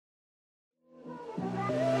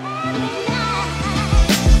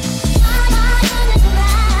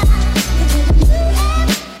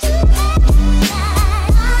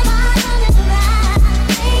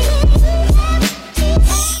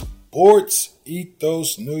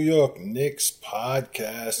Ethos New York Knicks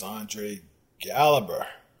podcast, Andre Gallagher.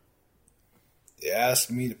 They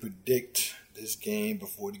asked me to predict this game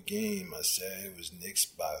before the game. I said it was Knicks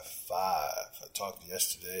by 5. I talked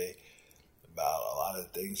yesterday about a lot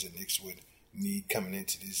of things the Knicks would need coming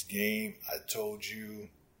into this game. I told you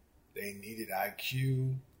they needed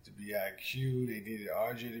IQ to be IQ. They needed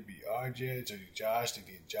RJ to be RJ. I told you Josh, they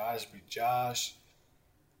needed Josh to be Josh.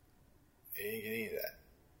 They didn't get any of that.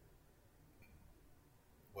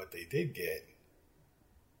 What they did get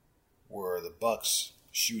were the Bucks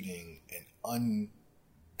shooting an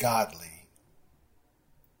ungodly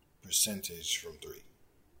percentage from three.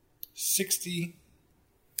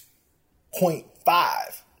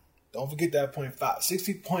 60.5. Don't forget that 0.5.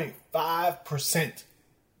 60.5%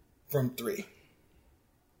 from three.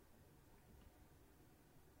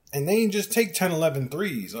 And they ain't just take 10, 11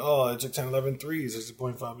 threes. Oh, it took 10, 11 threes,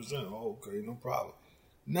 60.5%. Oh, okay, no problem.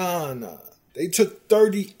 Nah. They took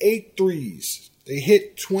 38 threes. They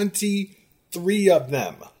hit 23 of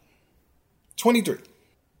them. 23.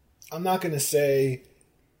 I'm not going to say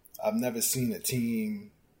I've never seen a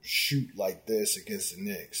team shoot like this against the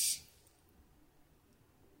Knicks.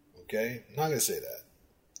 Okay? I'm not going to say that.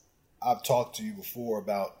 I've talked to you before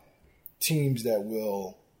about teams that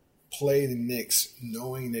will play the Knicks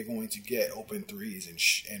knowing they're going to get open threes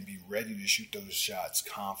and be ready to shoot those shots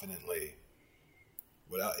confidently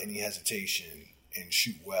without any hesitation and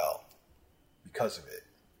shoot well because of it.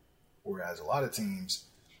 Whereas a lot of teams,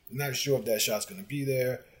 they're not sure if that shot's going to be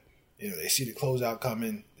there. You know, they see the closeout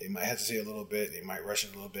coming. They might hesitate a little bit. They might rush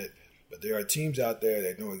it a little bit. But there are teams out there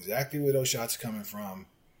that know exactly where those shots are coming from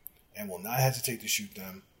and will not hesitate to shoot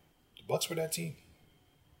them. The Bucks were that team.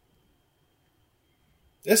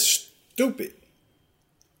 That's stupid.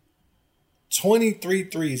 23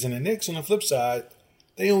 threes. And the Knicks, on the flip side,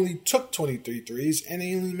 they only took 23 threes and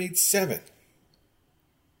they only made 7.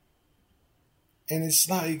 And it's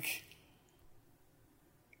like,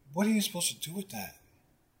 what are you supposed to do with that?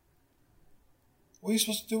 What are you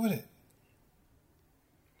supposed to do with it?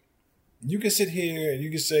 You can sit here and you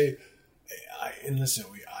can say, hey, I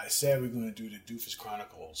said we're going to do the Doofus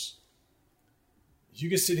Chronicles. You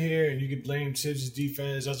can sit here and you can blame Tibbs'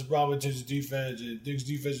 defense. That's the problem with Tibbs' defense. And Dick's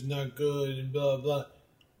defense is not good and blah, blah.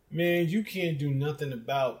 Man, you can't do nothing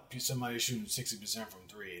about somebody shooting 60% from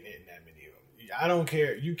three and hitting that many of them. I don't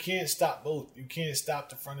care. You can't stop both. You can't stop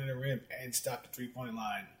the front of the rim and stop the three-point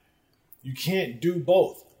line. You can't do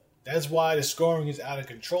both. That's why the scoring is out of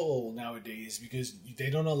control nowadays, because they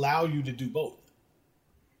don't allow you to do both.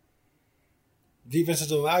 Defenses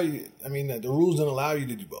don't allow you. The rules don't allow you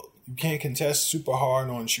to do both. You can't contest super hard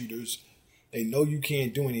on shooters. They know you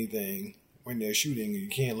can't do anything when they're shooting. You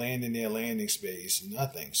can't land in their landing space,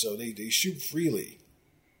 nothing. So they shoot freely.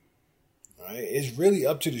 All right? It's really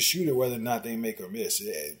up to the shooter whether or not they make or miss.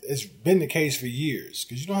 It's been the case for years,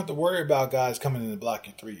 because you don't have to worry about guys coming in to block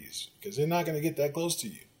your threes, because they're not going to get that close to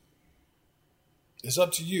you. It's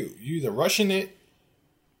up to you. You're either rushing it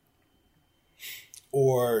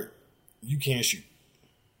or you can't shoot.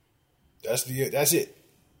 That's it.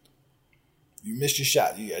 You missed your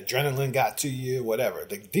shot. Your adrenaline got to you, whatever.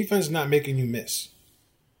 The defense is not making you miss.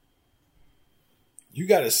 You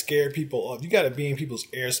got to scare people off. You got to be in people's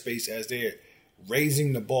airspace as they're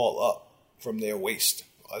raising the ball up from their waist.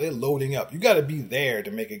 Or they're loading up. You got to be there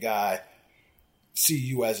to make a guy see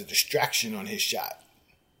you as a distraction on his shot.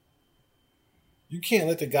 You can't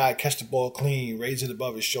let the guy catch the ball clean, raise it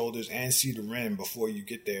above his shoulders, and see the rim before you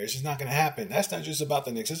get there. It's just not going to happen. That's not just about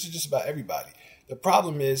the Knicks. This is just about everybody. The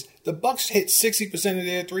problem is the Bucks hit 60% of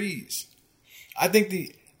their threes. I think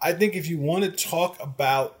if you want to talk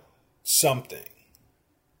about something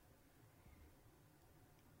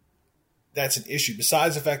that's an issue,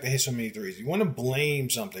 besides the fact they hit so many threes, you want to blame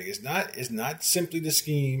something. It's not simply the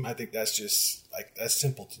scheme. I think that's just that's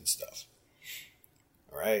simpleton stuff.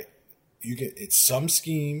 All right. It's some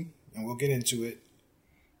scheme, and we'll get into it.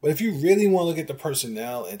 But if you really want to look at the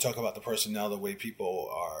personnel and talk about the personnel the way people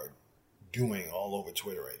are doing all over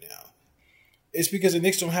Twitter right now, it's because the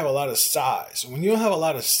Knicks don't have a lot of size. So when you don't have a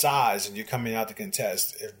lot of size and you're coming out to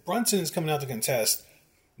contest, if Brunson is coming out to contest,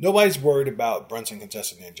 nobody's worried about Brunson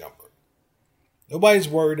contesting their jumper. Nobody's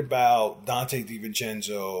worried about Dante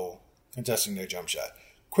DiVincenzo contesting their jump shot.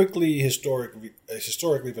 Quickly, historically,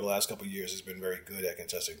 for the last couple of years, has been very good at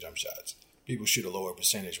contesting jump shots. People shoot a lower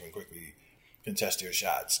percentage when Quickly contest their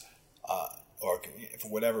shots, or for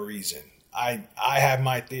whatever reason. I have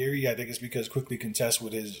my theory. I think it's because Quickly contests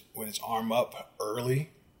with his arm up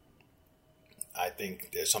early. I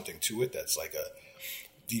think there's something to it. That's like a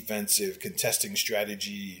defensive contesting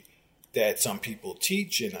strategy that some people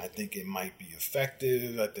teach, and I think it might be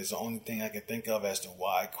effective. That's the only thing I can think of as to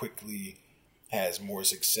why Quickly has more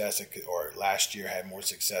success, or last year had more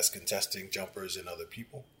success contesting jumpers than other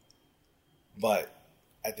people. But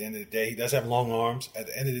at the end of the day, he does have long arms. At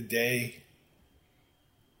the end of the day,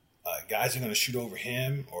 guys are going to shoot over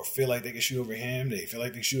him or feel like they can shoot over him. They feel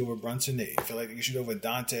like they can shoot over Brunson. They feel like they can shoot over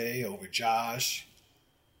Dante, over Josh.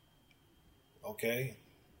 Okay?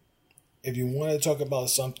 If you want to talk about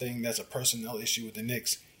something that's a personnel issue with the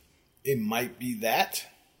Knicks, it might be that.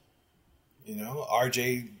 You know,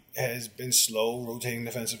 RJ has been slow rotating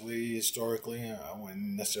defensively historically. I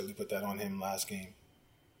wouldn't necessarily put that on him last game.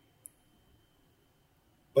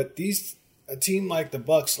 But a team like the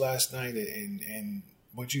Bucks last night and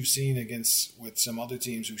what you've seen with some other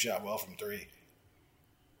teams who shot well from three,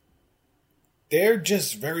 they're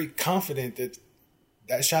just very confident that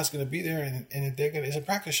that shot's going to be there and it's a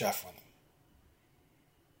practice shot for them.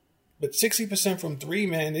 But 60% from three,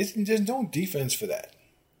 man, there's no defense for that.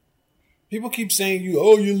 People keep saying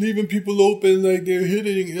you're leaving people open like they're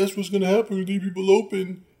hitting. That's what's going to happen. You leave people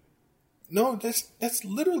open. No, that's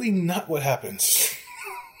literally not what happens.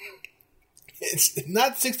 It's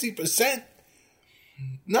not 60%.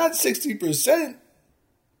 Not 60%.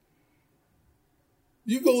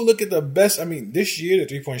 You go look at the best. I mean, this year,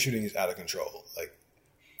 the 3-point shooting is out of control. Like,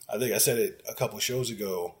 I think I said it a couple shows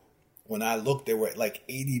ago. When I looked, there were like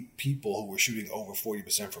 80 people who were shooting over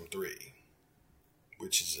 40% from three,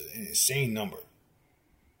 which is an insane number.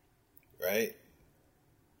 Right?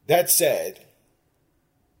 That said,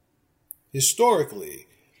 historically,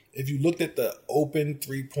 if you looked at the open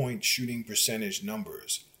 3-point shooting percentage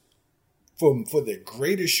numbers for the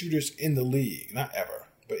greatest shooters in the league, not ever,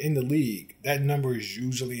 but in the league, that number is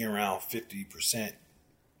usually around 50%,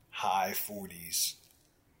 high 40s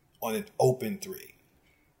on an open three.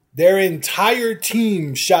 Their entire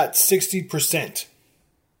team shot 60%.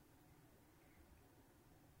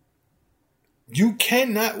 You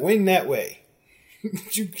cannot win that way.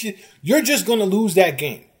 You're just going to lose that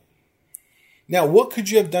game. Now, what could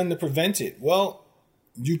you have done to prevent it? Well,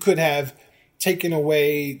 you could have taken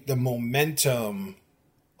away the momentum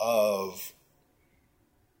of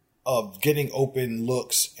getting open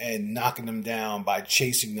looks and knocking them down by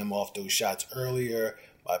chasing them off those shots earlier,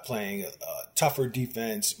 by playing a tougher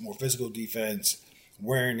defense, more physical defense,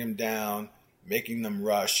 wearing them down, making them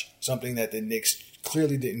rush, something that the Knicks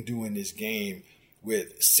clearly didn't do in this game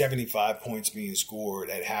with 75 points being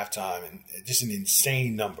scored at halftime and just an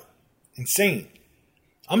insane number. Insane.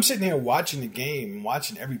 I'm sitting here watching the game,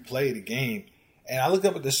 watching every play of the game, and I look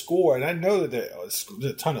up at the score, and I know that there's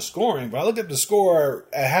a ton of scoring, but I looked at the score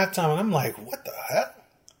at halftime, and I'm like, what the hell?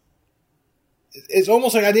 It's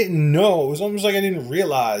almost like I didn't know. It was almost like I didn't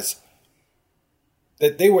realize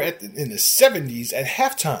that they were in the 70s at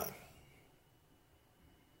halftime.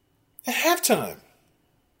 At halftime.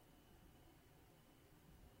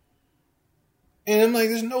 And I'm like,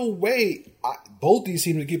 there's no way. Both these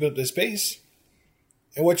teams to keep up this pace.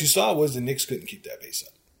 And what you saw was the Knicks couldn't keep that pace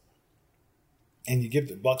up. And you give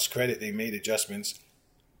the Bucks credit. They made adjustments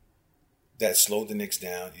that slowed the Knicks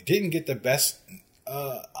down. You didn't get the best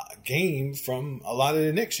game from a lot of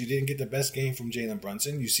the Knicks. You didn't get the best game from Jalen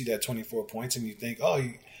Brunson. You see that 24 points and you think, oh,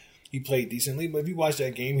 he played decently. But if you watch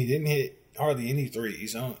that game, he didn't hit hardly any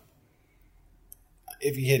threes.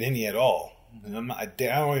 If he hit any at all. And I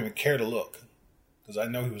don't even care to look. Because I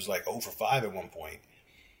know he was like 0 for 5 at one point.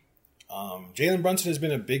 Jalen Brunson has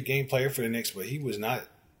been a big game player for the Knicks, but he was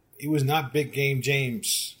not big game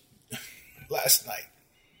James last night.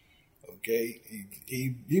 Okay,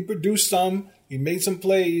 he produced some. He made some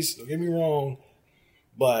plays. Don't get me wrong,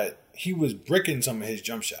 but he was bricking some of his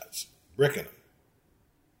jump shots, bricking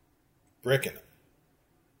them.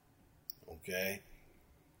 Okay,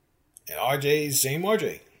 and RJ, same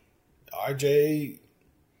RJ. RJ,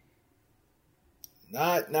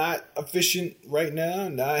 not efficient right now.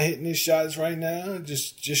 Not hitting his shots right now.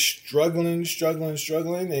 Just struggling,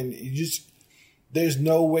 and there's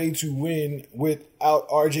no way to win without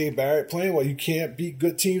RJ Barrett playing well. You can't beat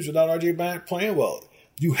good teams without RJ Barrett playing well.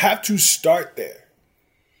 You have to start there.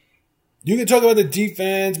 You can talk about the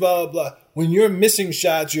defense, blah, blah, blah. When you're missing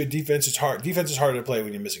shots, your defense is hard. Defense is harder to play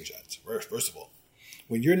when you're missing shots, first of all.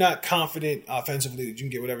 When you're not confident offensively that you can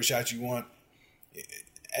get whatever shots you want,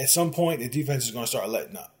 at some point, the defense is going to start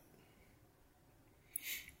letting up.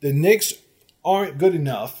 The Knicks aren't good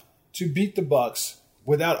enough to beat the Bucks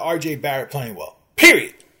without RJ Barrett playing well.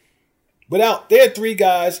 Period. Without their three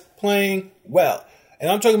guys playing well.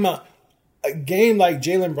 And I'm talking about a game like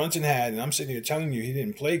Jalen Brunson had, and I'm sitting here telling you he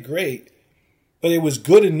didn't play great, but it was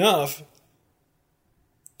good enough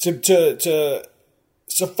to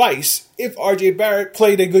suffice if RJ Barrett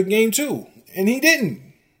played a good game too. And he didn't.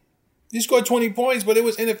 He scored 20 points, but it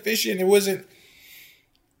was inefficient.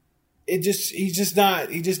 He's just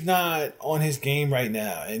not on his game right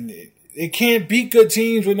now. And it can't beat good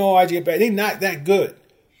teams with no RJ Barrett. They're not that good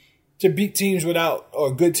to beat teams without,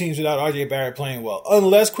 or good teams without RJ Barrett playing well.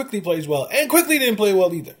 Unless Quickly plays well. And Quickly didn't play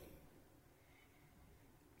well either.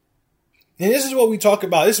 And this is what we talk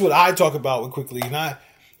about. This is what I talk about with Quickly.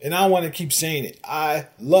 And I want to keep saying it. I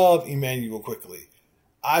love Immanuel Quickly.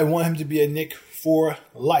 I want him to be a Knick for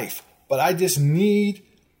life. But I just need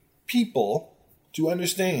people to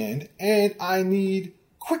understand, and I need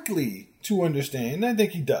Quickly to understand, and I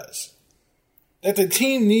think he does, that the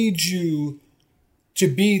team needs you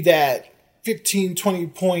to be that 15,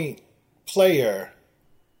 20-point player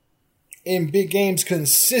in big games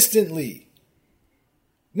consistently.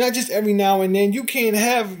 Not just every now and then. You can't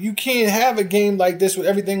have a game like this with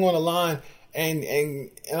everything on the line, and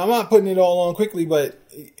I'm not putting it all on Quickly, but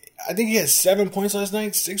I think he had 7 points last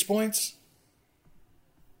night, 6 points.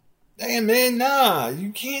 Damn, man, nah.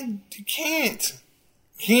 You can't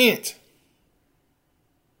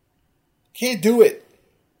do it.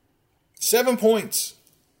 7 points.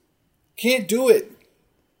 Can't do it.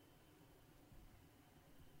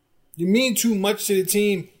 You mean too much to the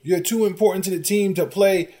team. You're too important to the team to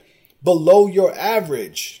play below your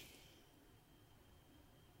average.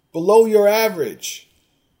 Below your average.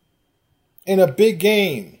 In a big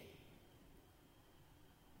game.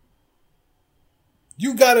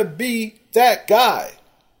 You gotta be that guy.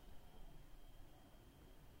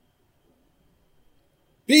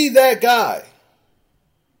 Be that guy.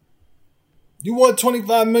 You want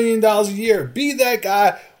 $25 million a year. Be that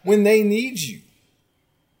guy when they need you.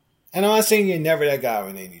 And I'm not saying you're never that guy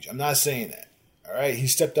when they need you. I'm not saying that. All right? He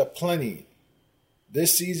stepped up plenty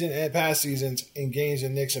this season and past seasons in games the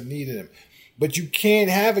Knicks have needed him. But you can't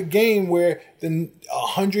have a game where the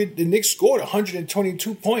Knicks scored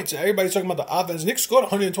 122 points. Everybody's talking about the offense. The Knicks scored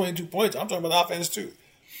 122 points. I'm talking about the offense too.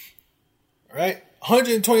 All right?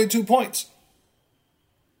 122 points.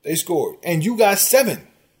 They scored. And you got 7.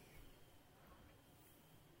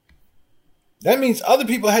 That means other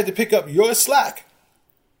people had to pick up your slack.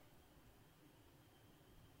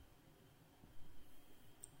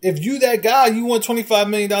 If you that guy, you want $25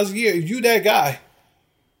 million a year. If you that guy,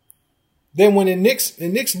 then when the Knicks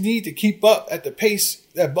need to keep up at the pace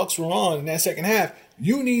that Bucks were on in that second half,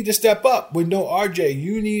 you need to step up. With no RJ,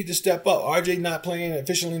 you need to step up. RJ not playing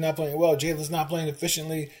efficiently, not playing well. Jalen's not playing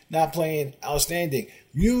efficiently, not playing outstanding.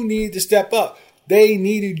 You need to step up. They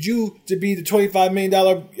needed you to be the $25 million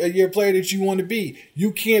a year player that you want to be.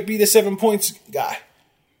 You can't be the 7 points guy.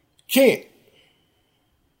 Can't.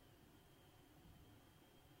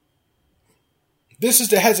 This is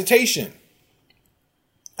the hesitation.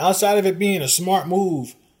 Outside of it being a smart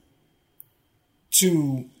move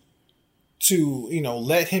to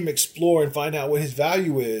let him explore and find out what his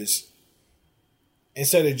value is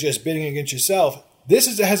instead of just bidding against yourself, this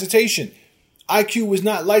is the hesitation. IQ was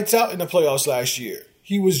not lights out in the playoffs last year.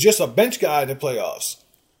 He was just a bench guy in the playoffs.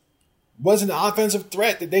 Wasn't the offensive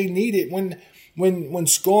threat that they needed when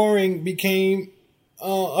scoring became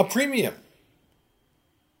a premium.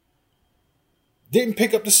 Didn't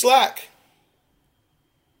pick up the slack.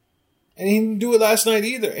 And he didn't do it last night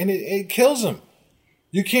either. And it kills him.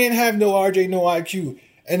 You can't have no RJ, no IQ,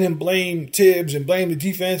 and then blame Tibbs and blame the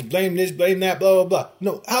defense, blame this, blame that, blah, blah, blah.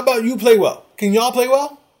 No, how about you play well? Can y'all play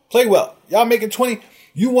well? Play well. Y'all making 20.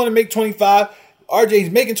 You want to make 25. RJ's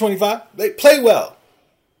making 25. They play well.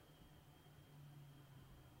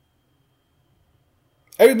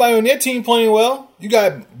 Everybody on their team playing well. You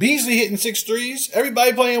got Beasley hitting 6 threes.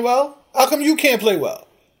 Everybody playing well. How come you can't play well?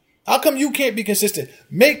 How come you can't be consistent?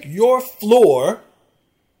 Make your floor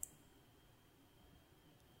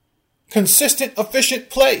consistent, efficient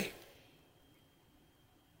play.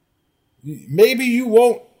 Maybe you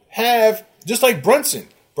won't have, just like Brunson.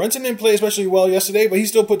 Brunson didn't play especially well yesterday, but he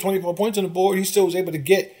still put 24 points on the board. He still was able to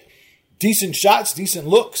get decent shots, decent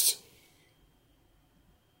looks.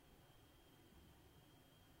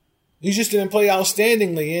 He just didn't play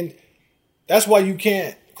outstandingly, and that's why you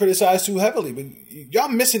can't criticize too heavily. But y'all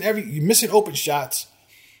you're missing open shots.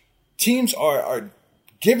 Teams are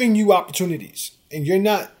giving you opportunities, and you're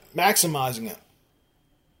not maximizing them.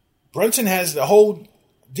 Brunson has the whole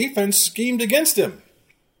defense schemed against him.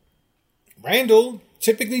 Randall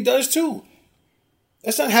typically does too.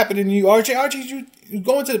 That's not happening to you, RJ. RJ, you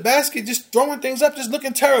going to the basket, just throwing things up, just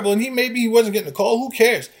looking terrible. And he wasn't getting a call. Who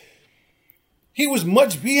cares? He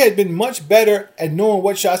had been much better at knowing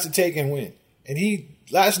what shots to take and win. And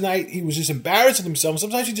last night, he was just embarrassing himself.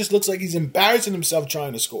 Sometimes he just looks like he's embarrassing himself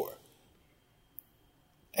trying to score.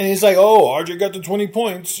 And he's like, oh, RJ got to 20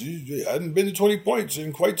 points. He hadn't been to 20 points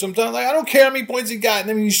in quite some time. Like, I don't care how many points he got. And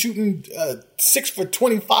then he's shooting 6 for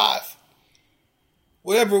 25.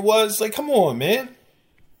 Whatever it was. Like, come on, man.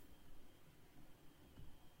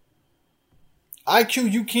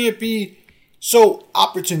 IQ, you can't be so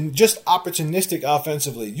opportunistic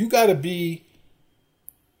offensively. You got to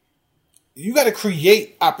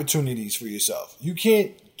create opportunities for yourself. You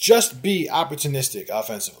can't just be opportunistic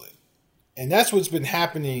offensively. And that's what's been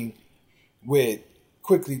happening with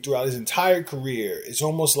Quickley throughout his entire career. It's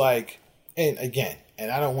almost like, and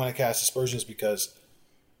I don't want to cast aspersions because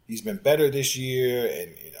he's been better this year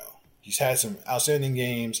and, he's had some outstanding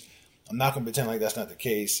games. I'm not going to pretend like that's not the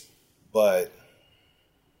case, but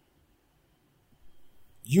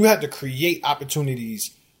you have to create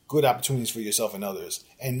opportunities, good opportunities for yourself and others,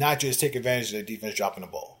 and not just take advantage of the defense dropping the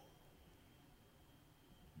ball.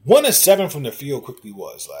 1 of 7 from the field Quickley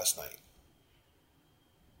was last night.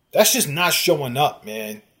 That's just not showing up,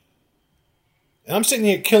 man. And I'm sitting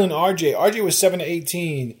here killing RJ. RJ was 7 of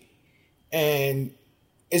 18, and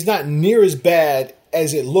it's not near as bad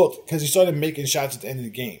as it looked because he started making shots at the end of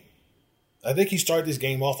the game. I think he started this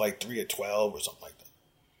game off like 3 of 12 or something like that.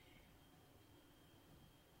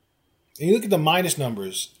 And you look at the minus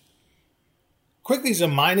numbers. Quickley's a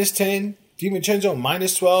minus 10. DiVincenzo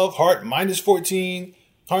minus 12. Hart minus 14.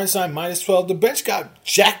 Hartenstein minus 12. The bench got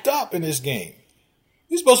jacked up in this game.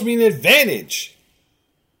 It's supposed to be an advantage.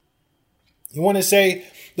 You want to say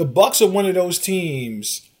the Bucks are one of those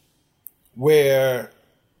teams where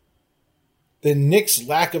the Knicks'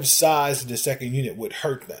 lack of size in the second unit would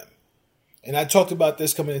hurt them. And I talked about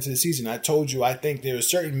this coming into the season. I told you I think there are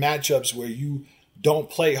certain matchups where you don't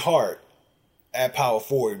play hard at power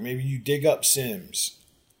forward. Maybe you dig up Sims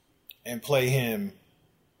and play him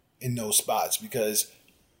in those spots because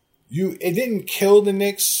it didn't kill the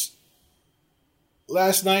Knicks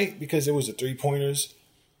last night because it was the 3-pointers.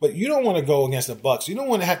 But you don't want to go against the Bucks. You don't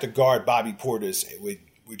want to have to guard Bobby Portis with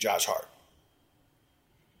Josh Hart.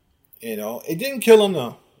 It didn't kill him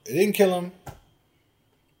though. It didn't kill him.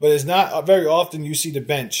 But it's not very often you see the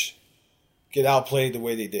bench get outplayed the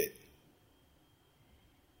way they did.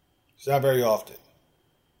 It's not very often.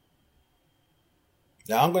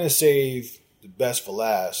 Now I'm going to save the best for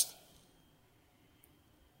last.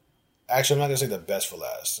 Actually, I'm not going to say the best for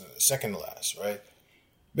last. Second to last, right?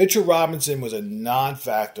 Mitchell Robinson was a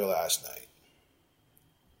non-factor last night.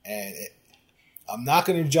 And I'm not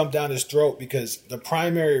going to jump down his throat because the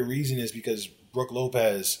primary reason is because Brook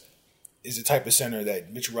Lopez is the type of center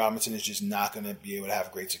that Mitchell Robinson is just not going to be able to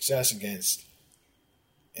have great success against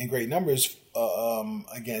and great numbers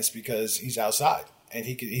against because he's outside. And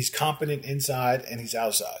he's competent inside and he's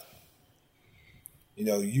outside.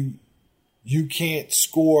 You can't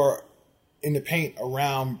score in the paint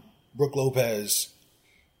around Brook Lopez,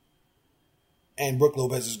 and Brook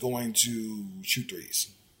Lopez is going to shoot threes.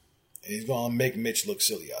 And he's going to make Mitch look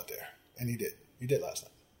silly out there. And he did. He did last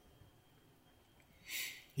night.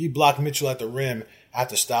 He blocked Mitchell at the rim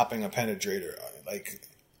after stopping a penetrator. Like,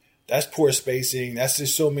 that's poor spacing. That's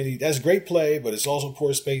just so many. That's great play, but it's also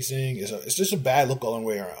poor spacing. It's just a bad look all the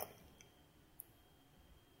way around.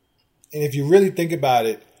 And if you really think about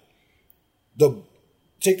it,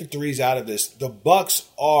 take the threes out of this. The Bucks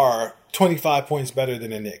are 25 points better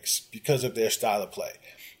than the Knicks because of their style of play.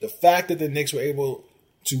 The fact that the Knicks were able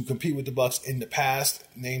to compete with the Bucks in the past,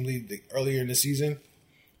 namely earlier in the season,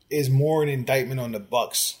 is more an indictment on the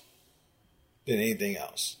Bucks than anything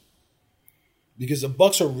else. Because the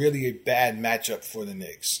Bucks are really a bad matchup for the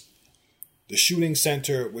Knicks. The shooting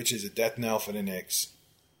center, which is a death knell for the Knicks.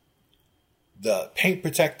 The paint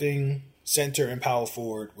protecting center and power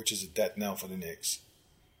forward, which is a death knell for the Knicks.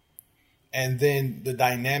 And then the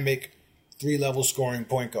dynamic 3-level scoring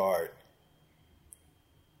point guard,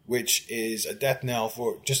 which is a death knell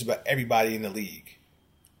for just about everybody in the league.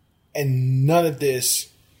 And none of this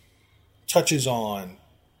touches on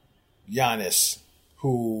Giannis,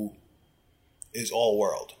 who is all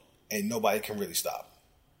world and nobody can really stop.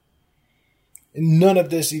 And none of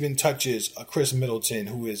this even touches a Chris Middleton,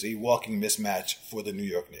 who is a walking mismatch for the New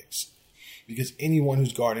York Knicks. Because anyone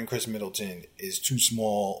who's guarding Chris Middleton is too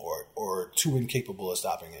small or too incapable of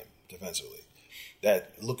stopping him defensively.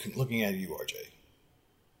 That looking at you, RJ,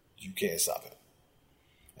 you can't stop him.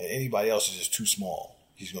 And anybody else is just too small.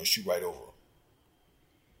 He's going to shoot right over him.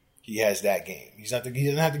 He has that game. He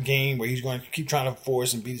doesn't have the game where he's going to keep trying to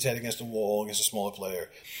force and beat his head against the wall against a smaller player.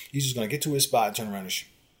 He's just going to get to his spot and turn around and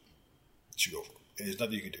shoot over him. And there's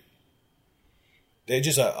nothing you can do. They're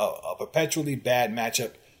just a perpetually bad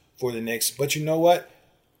matchup for the Knicks. But you know what?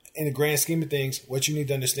 In the grand scheme of things, what you need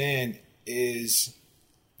to understand is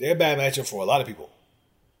they're a bad matchup for a lot of people.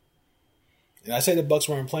 And I say the Bucks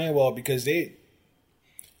weren't playing well because they,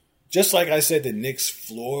 just like I said, the Knicks'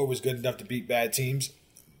 floor was good enough to beat bad teams.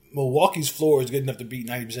 Milwaukee's floor is good enough to beat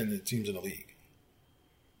 90% of the teams in the league.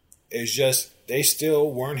 It's just they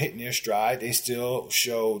still weren't hitting their stride. They still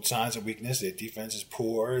showed signs of weakness. Their defense is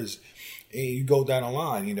poor. And you go down the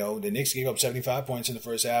line, you know, the Knicks gave up 75 points in the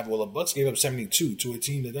first half. Well, the Bucks gave up 72 to a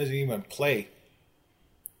team that doesn't even play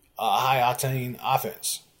a high-octane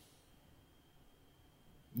offense.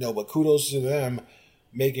 No, but kudos to them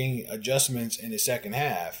making adjustments in the second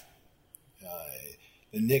half.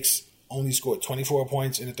 The Knicks only scored 24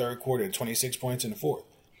 points in the third quarter and 26 points in the fourth.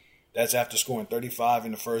 That's after scoring 35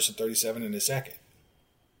 in the first and 37 in the second.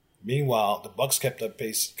 Meanwhile, the Bucks kept their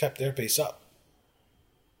pace up.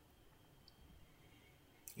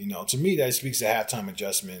 You know, to me, that speaks to halftime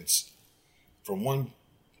adjustments from one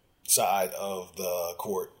side of the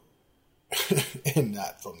court and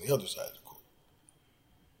not from the other side of the court.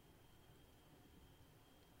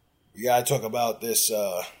 We got to talk about this.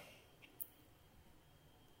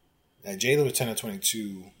 Jalen was 10 of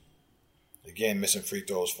 22. Again, missing free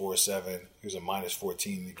throws, 4-7. He was a minus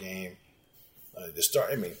 14 in the game.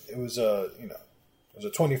 It was a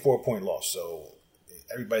 24-point loss, so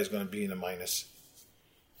everybody's going to be in a minus.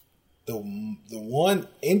 The one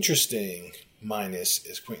interesting minus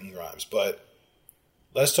is Quentin Grimes, but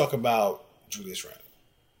let's talk about Julius Randle.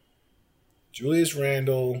 Julius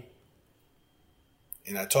Randle,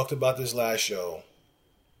 and I talked about this last show,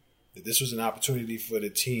 that this was an opportunity for the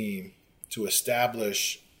team to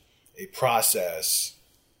establish a process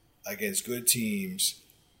against good teams,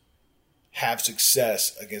 have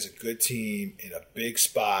success against a good team in a big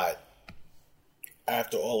spot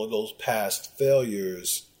after all of those past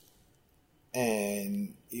failures.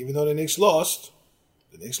 And even though the Knicks lost,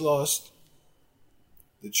 the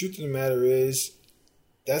truth of the matter is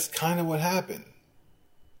that's kind of what happened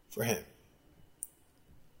for him.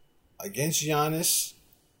 Against Giannis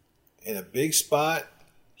in a big spot,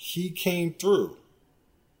 he came through.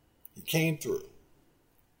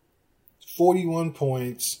 41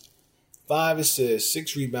 points, 5 assists,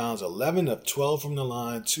 6 rebounds, 11 of 12 from the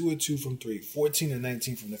line, 2 of 2 from 3, 14 of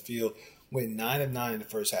 19 from the field, went 9 of 9 in the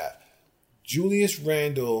first half. Julius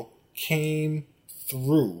Randle came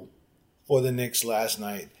through for the Knicks last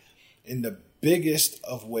night in the biggest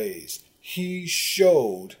of ways. He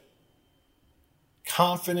showed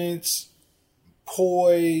confidence,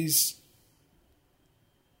 poise,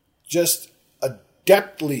 just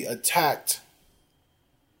adeptly attacked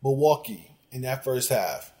Milwaukee in that first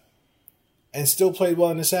half and still played well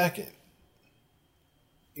in the second,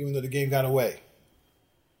 even though the game got away.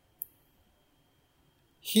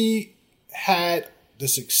 He had the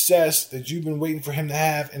success that you've been waiting for him to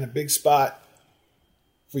have in a big spot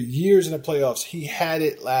for years in the playoffs. He had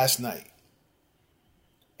it last night.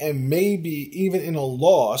 And maybe even in a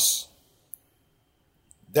loss,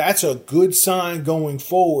 that's a good sign going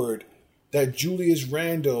forward that Julius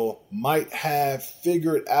Randle might have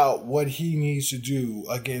figured out what he needs to do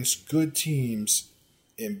against good teams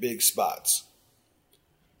in big spots.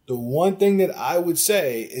 The one thing that I would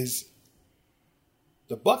say is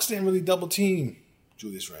the Bucks didn't really double team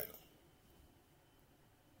Julius Randle.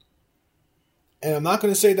 And I'm not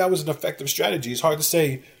going to say that was an effective strategy. It's hard to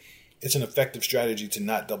say it's an effective strategy to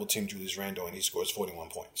not double team Julius Randle and he scores 41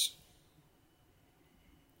 points.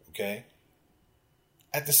 Okay?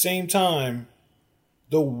 At the same time,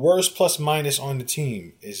 the worst plus minus on the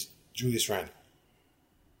team is Julius Randle.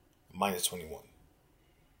 Minus 21.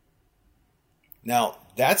 Now,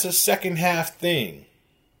 that's a second half thing.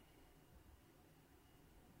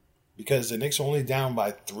 Because the Knicks are only down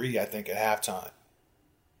by 3, I think, at halftime.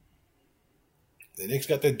 The Knicks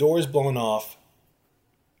got their doors blown off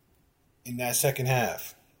in that second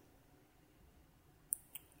half.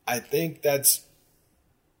 I think that's...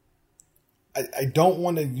 I don't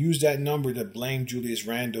want to use that number to blame Julius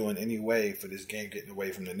Randle in any way for this game getting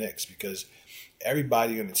away from the Knicks because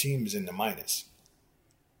everybody on the team is in the minus.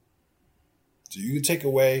 So you can take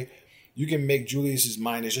away, you can make Julius's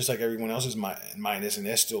minus just like everyone else's minus and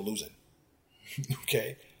they're still losing.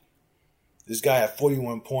 Okay? This guy had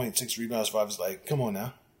 41 points, 6 rebounds, 5. It's like, come on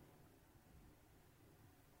now.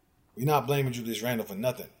 We're not blaming Julius Randle for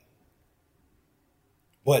nothing.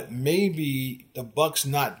 But maybe the Bucks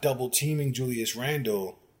not double teaming Julius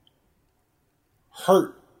Randle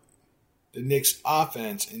hurt the Knicks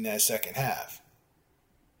offense in that second half.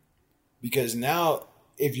 Because now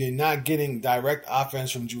if you're not getting direct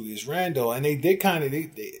offense from Julius Randle, and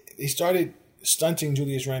they started stunting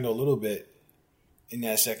Julius Randle a little bit in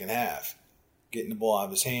that second half, getting the ball out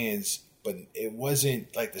of his hands, but it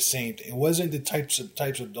wasn't like the same thing. It wasn't the types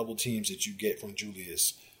of double teams that you get from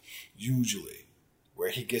Julius usually, where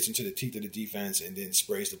he gets into the teeth of the defense and then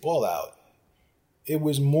sprays the ball out. It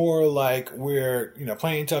was more like we're,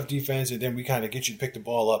 playing tough defense and then we kind of get you to pick the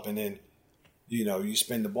ball up and then, you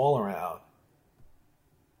spin the ball around.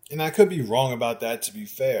 And I could be wrong about that, to be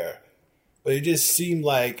fair. But it just seemed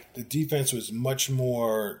like the defense was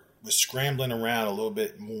was scrambling around a little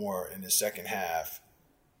bit more in the second half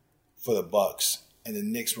for the Bucks. And the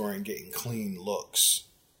Knicks weren't getting clean looks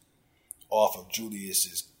off of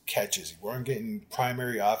Julius's catches. You weren't getting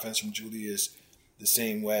primary offense from Julius the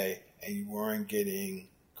same way, and you weren't getting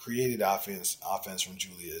created offense from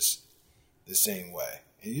Julius the same way.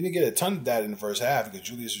 And you didn't get a ton of that in the first half because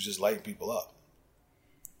Julius was just lighting people up.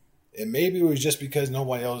 And maybe it was just because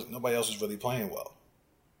nobody else was really playing well,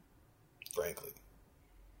 frankly,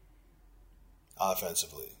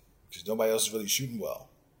 offensively, because nobody else is really shooting well.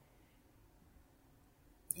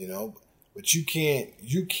 But you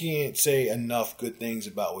can't say enough good things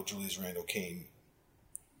about what Julius Randle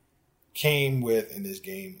came with in this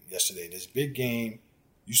game yesterday. This big game,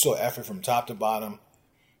 you saw effort from top to bottom.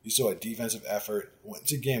 You saw a defensive effort.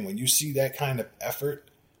 Once again, when you see that kind of effort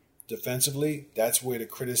defensively, that's where the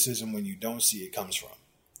criticism when you don't see it comes from.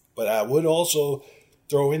 But I would also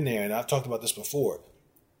throw in there, and I've talked about this before,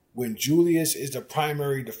 when Julius is the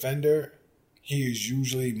primary defender, he is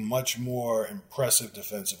usually much more impressive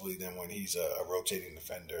defensively than when he's a rotating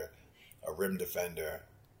defender, a rim defender,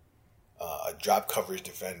 a drop coverage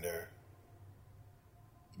defender.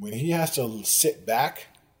 When he has to sit back,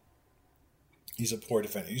 he's a poor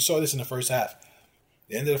defender. You saw this in the first half.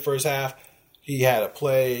 The end of the first half, he had a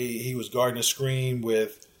play. He was guarding a screen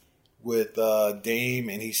with Dame,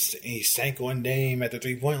 and he sank on Dame at the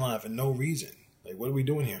 3-point line for no reason. Like, what are we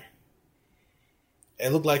doing here?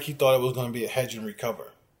 It looked like he thought it was going to be a hedge and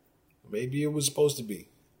recover. Maybe it was supposed to be.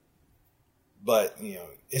 But,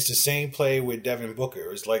 it's the same play with Devin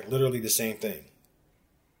Booker. It's like literally the same thing.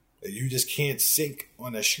 You just can't sink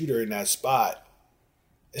on a shooter in that spot.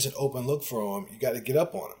 It's an open look for him. You got to get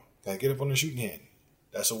up on him. Got to get up on the shooting hand.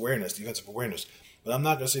 That's awareness, defensive awareness. But I'm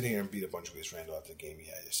not going to sit here and beat up on Julius Randle after the game he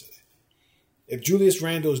had yesterday. If Julius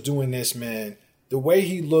Randle's doing this, man, the way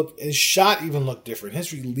he looked, his shot even looked different.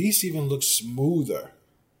 His release even looked smoother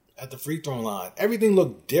at the free throw line. Everything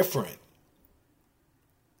looked different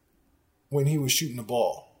when he was shooting the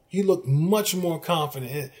ball. He looked much more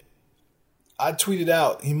confident. I tweeted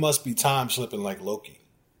out, he must be time slipping like Loki.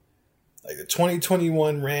 Like the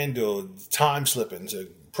 2021 Randle time slipping to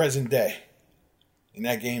present day in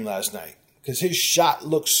that game last night. Because his shot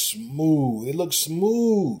looked smooth. It looked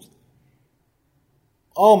smooth.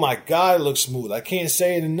 Oh my God, it looks smooth. I can't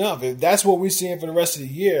say it enough. If that's what we're seeing for the rest of the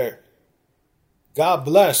year, God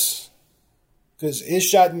bless. Because his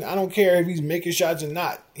shot, I don't care if he's making shots or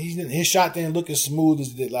not. His shot didn't look as smooth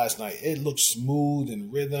as it did last night. It looked smooth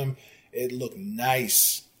in rhythm. It looked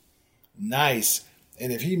nice. Nice.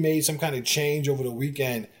 And if he made some kind of change over the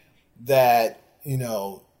weekend that,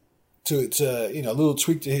 to a little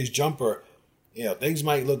tweak to his jumper, things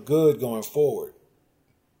might look good going forward.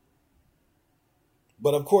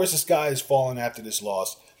 But of course, the sky is falling after this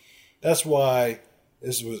loss. That's why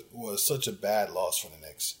this was such a bad loss for the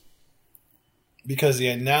Knicks. Because the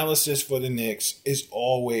analysis for the Knicks is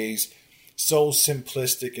always so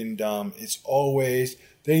simplistic and dumb. It's always,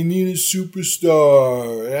 they need a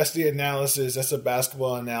superstar. That's the analysis. That's the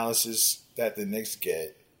basketball analysis that the Knicks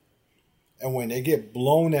get. And when they get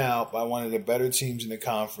blown out by one of the better teams in the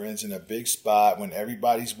conference in a big spot, when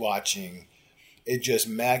everybody's watching, it just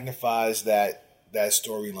magnifies that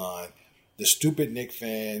storyline. The stupid Knicks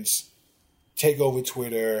fans take over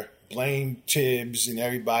Twitter, blame Tibbs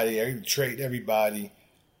and trade everybody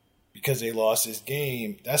because they lost this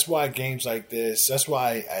game. That's why games like this, that's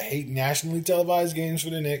why I hate nationally televised games for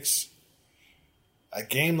the Knicks. A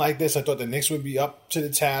game like this, I thought the Knicks would be up to the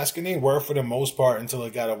task, and they were for the most part until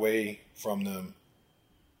it got away from them.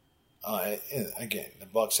 And again, the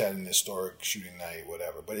Bucks had an historic shooting night,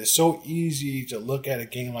 whatever. But it's so easy to look at a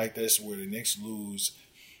game like this where the Knicks lose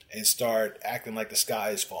and start acting like the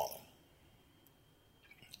sky is falling.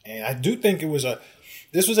 And I do think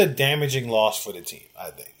this was a damaging loss for the team, I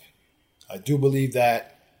think. I do believe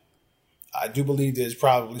that. I do believe there's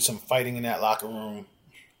probably some fighting in that locker room.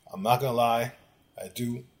 I'm not going to lie. I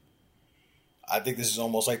do. I think this is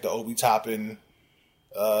almost like the Obi Toppin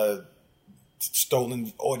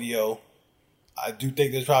stolen audio. I do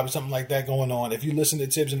think there's probably something like that going on. If you listen to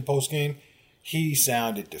Tibbs in the postgame, he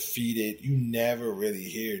sounded defeated. You never really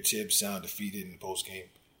hear Tibbs sound defeated in the postgame.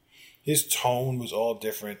 His tone was all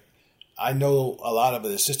different. I know a lot of the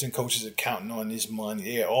assistant coaches are counting on this money.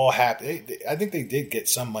 They're all happy. I think they did get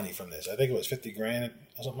some money from this. I think it was $50,000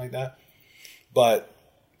 or something like that. But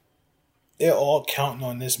they're all counting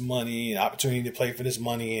on this money and opportunity to play for this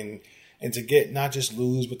money and to get not just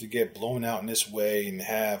lose, but to get blown out in this way and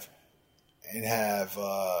have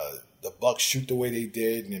the Bucks shoot the way they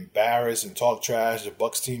did and embarrass and talk trash. The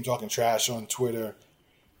Bucks team talking trash on Twitter,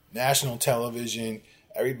 national television,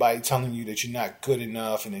 everybody telling you that you're not good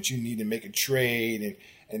enough and that you need to make a trade,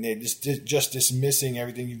 and they're just dismissing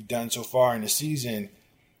everything you've done so far in the season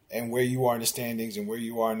and where you are in the standings and where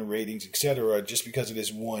you are in the ratings, etc., just because of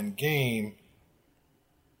this one game,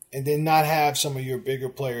 and then not have some of your bigger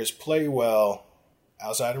players play well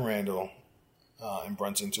outside of Randall and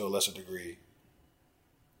Brunson to a lesser degree.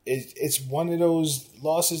 It's one of those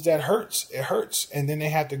losses that hurts. It hurts. And then they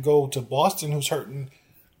have to go to Boston, who's hurting,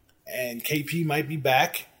 and KP might be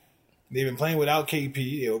back. They've been playing without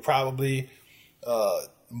KP. It will probably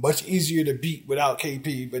much easier to beat without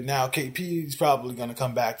KP, but now KP is probably going to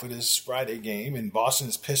come back for this Friday game, and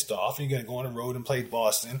Boston's pissed off, and you're going to go on the road and play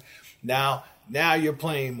Boston. Now you're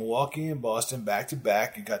playing Milwaukee and Boston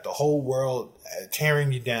back-to-back. You got the whole world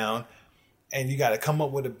tearing you down, and you got to come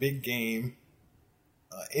up with a big game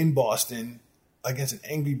in Boston against an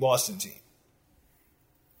angry Boston team.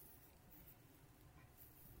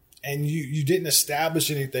 And you didn't establish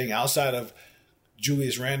anything outside of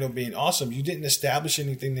Julius Randle being awesome. You didn't establish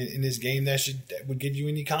anything in this game that would give you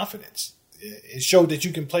any confidence. It showed that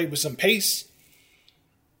you can play with some pace.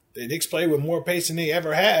 The Knicks play with more pace than they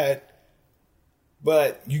ever had.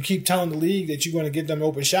 But you keep telling the league that you're going to give them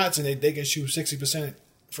open shots and they can shoot 60%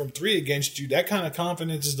 from three against you. That kind of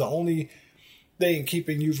confidence is the only thing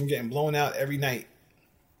keeping you from getting blown out every night.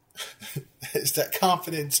 It's that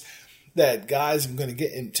confidence that guys are going to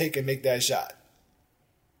get and take and make that shot.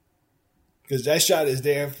 Because that shot is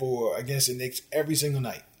there for against the Knicks every single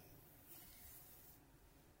night.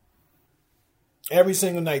 Every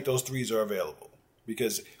single night those threes are available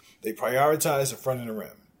because they prioritize the front of the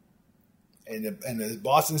rim. And the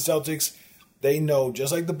Boston Celtics, they know,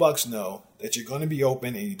 just like the Bucks know, that you're going to be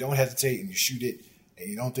open and you don't hesitate and you shoot it and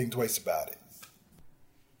you don't think twice about it.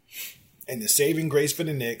 And the saving grace for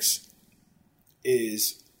the Knicks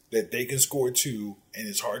is that they can score two and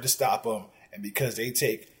it's hard to stop them. And because they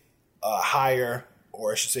take higher,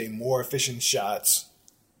 or I should say more efficient shots,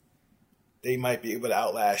 they might be able to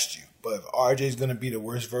outlast you. But if RJ is going to be the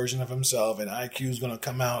worst version of himself and IQ is going to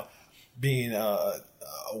come out being a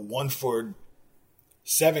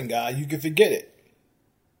 1-for-7 guy, you can forget it.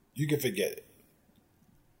 You can forget it.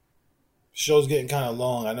 Show's getting kind of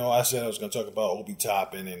long. I know I said I was going to talk about Obi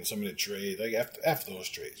Toppin and some of the trades. Like after those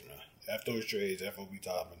trades, man. After those trades, after Obi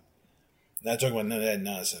Toppin. Not talking about none of that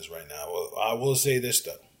nonsense right now. Well, I will say this,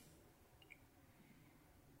 though.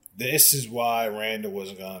 This is why Randall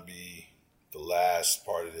wasn't going to be the last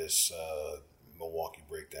part of this Milwaukee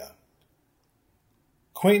breakdown.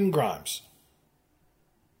 Quentin Grimes.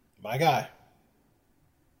 My guy.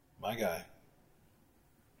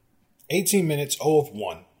 18 minutes, 0 of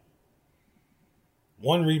 1.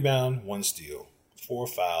 1 rebound, 1 steal. 4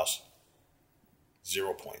 fouls,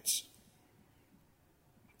 0 points.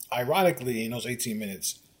 Ironically, in those 18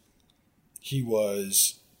 minutes, he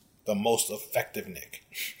was the most effective Knick.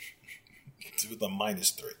 With a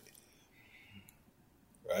 -3.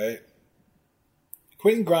 Right?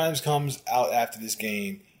 Quentin Grimes comes out after this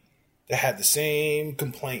game that had the same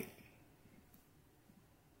complaint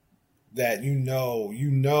that you know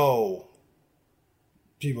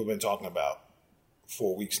people have been talking about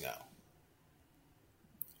for weeks now.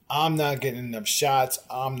 I'm not getting enough shots.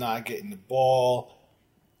 I'm not getting the ball.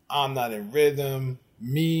 I'm not in rhythm.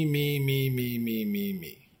 Me.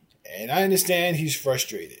 And I understand he's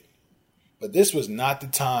frustrated. But this was not the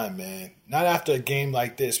time, man. Not after a game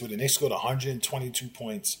like this where the Knicks scored 122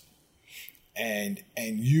 points and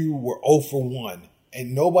you were 0 for 1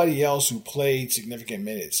 and nobody else who played significant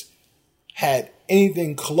minutes had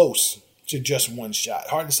anything close to just one shot.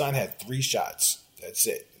 Hartenstein had 3 shots. That's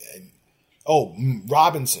it. And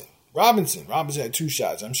Robinson. Robinson had 2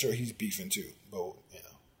 shots. I'm sure he's beefing too. But,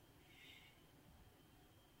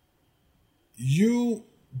 you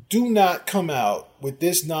do not come out with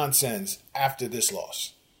this nonsense after this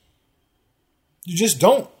loss. You just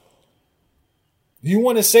don't. You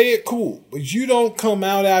want to say it, cool. But you don't come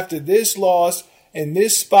out after this loss in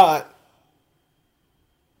this spot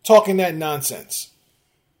talking that nonsense.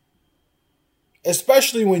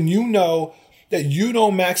 Especially when you know that you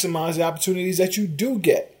don't maximize the opportunities that you do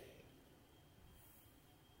get.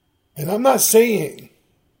 And I'm not saying,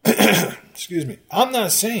 excuse me, I'm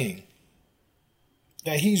not saying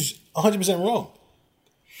that he's 100% wrong.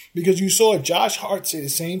 Because you saw Josh Hart say the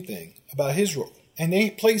same thing about his role. And they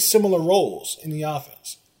play similar roles in the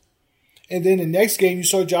offense. And then the next game, you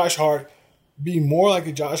saw Josh Hart be more like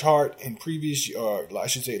a Josh Hart in previous, or I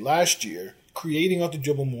should say last year, creating off the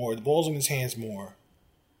dribble more, the ball's in his hands more,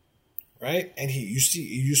 right? And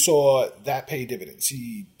you saw that pay dividends.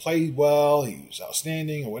 He played well, he was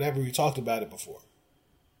outstanding, or whatever. We talked about it before.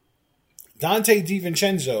 Donte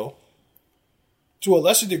DiVincenzo, to a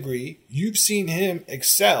lesser degree, you've seen him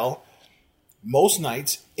excel most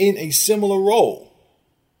nights in a similar role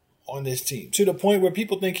on this team, to the point where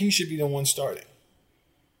people think he should be the one starting.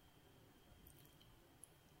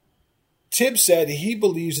 Tibbs said he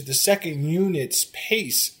believes that the second unit's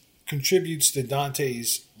pace contributes to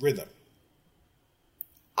Dante's rhythm.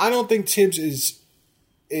 I don't think Tibbs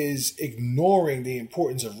is ignoring the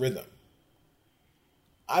importance of rhythm.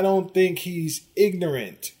 I don't think he's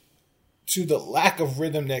ignorant to the lack of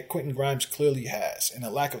rhythm that Quentin Grimes clearly has and the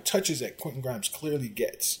lack of touches that Quentin Grimes clearly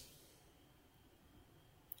gets.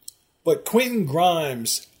 But Quentin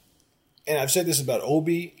Grimes, and I've said this about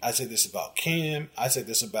Obi, I said this about Cam, I said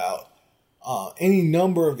this about any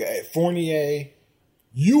number of guys, Fournier,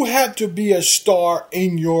 you have to be a star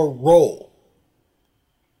in your role.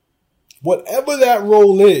 Whatever that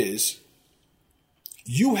role is,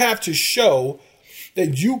 you have to show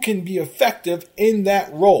that you can be effective in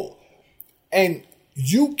that role. And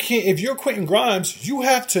you can't, if you're Quentin Grimes, you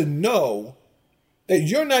have to know that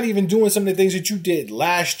you're not even doing some of the things that you did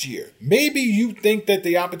last year. Maybe you think that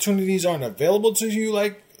the opportunities aren't available to you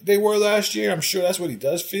like they were last year. I'm sure that's what he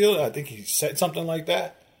does feel. I think he said something like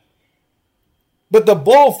that. But the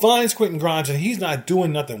ball finds Quentin Grimes and he's not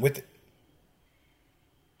doing nothing with it.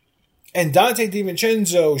 And Donte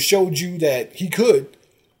DiVincenzo showed you that he could.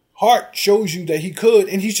 Hart shows you that he could,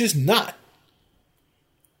 and he's just not.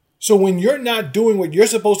 So when you're not doing what you're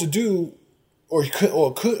supposed to do, or could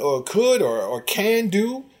or can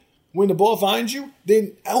do when the ball finds you,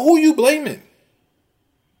 then who are you blaming?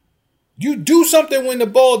 You do something when the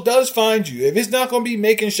ball does find you. If it's not going to be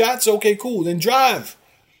making shots, okay, cool, then drive.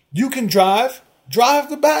 You can drive. Drive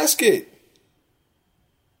the basket.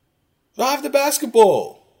 Drive the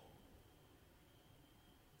basketball.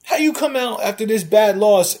 How you come out after this bad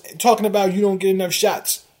loss talking about you don't get enough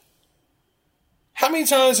shots? How many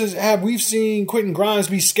times have we seen Quentin Grimes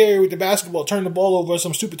be scared with the basketball, turn the ball over,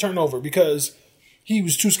 some stupid turnover because he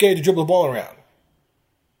was too scared to dribble the ball around?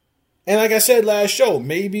 And like I said last show,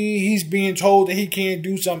 maybe he's being told that he can't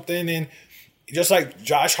do something, and just like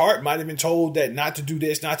Josh Hart might have been told that not to do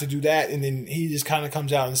this, not to do that, and then he just kind of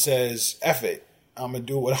comes out and says, F it, I'm going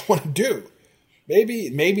to do what I want to do.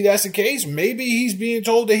 Maybe that's the case. Maybe he's being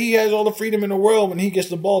told that he has all the freedom in the world when he gets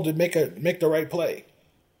the ball to make the right play.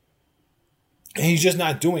 And he's just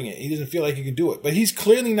not doing it. He doesn't feel like he can do it. But he's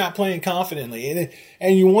clearly not playing confidently.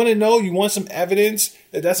 And you want to know, you want some evidence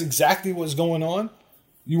that that's exactly what's going on?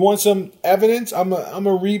 You want some evidence? I'm going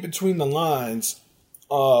to read between the lines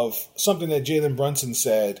of something that Jalen Brunson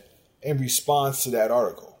said in response to that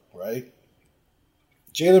article, right?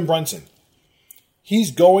 Jalen Brunson,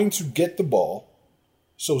 he's going to get the ball.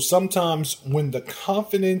 So sometimes when the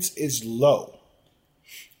confidence is low,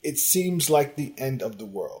 it seems like the end of the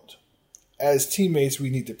world. As teammates,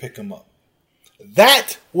 we need to pick him up.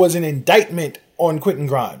 That was an indictment on Quentin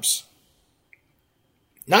Grimes.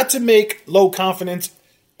 Not to make low confidence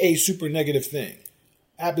a super negative thing.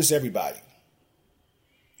 Happens to everybody.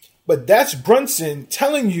 But that's Brunson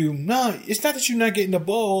telling you, no, it's not that you're not getting the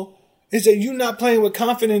ball. It's that you're not playing with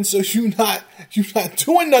confidence, so you're not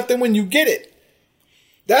doing nothing when you get it.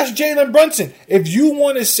 That's Jalen Brunson. If you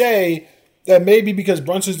want to say that maybe because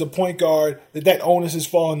Brunson's the point guard, that onus is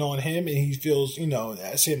falling on him and he feels,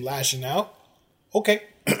 that's him lashing out, okay.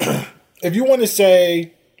 If you want to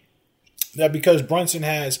say that because Brunson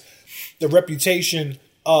has the reputation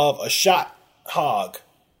of a shot hog,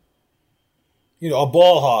 a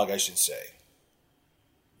ball hog, I should say,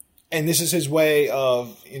 and this is his way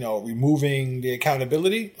of, removing the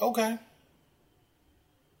accountability, okay.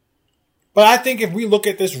 But I think if we look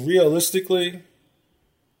at this realistically,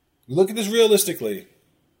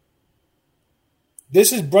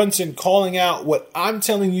 this is Brunson calling out what I'm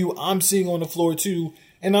telling you I'm seeing on the floor too,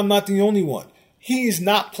 and I'm not the only one. He's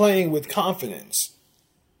not playing with confidence.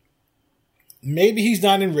 Maybe he's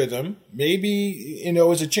not in rhythm. Maybe,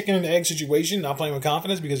 it's a chicken and egg situation, not playing with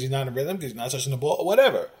confidence because he's not in rhythm, because he's not touching the ball,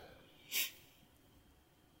 whatever.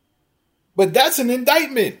 But that's an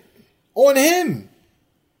indictment on him.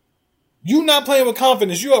 You not playing with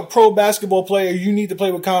confidence. You're a pro basketball player. You need to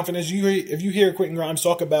play with confidence. If you hear Quentin Grimes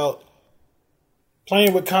talk about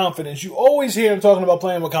playing with confidence, you always hear him talking about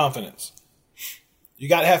playing with confidence. You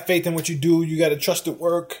got to have faith in what you do. You got to trust it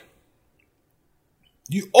work.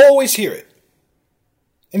 You always hear it.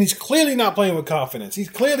 And he's clearly not playing with confidence. He's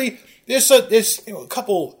clearly, there's a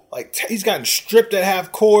couple, like, he's gotten stripped at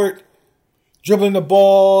half court, dribbling the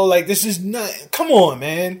ball. Like, this is not, come on,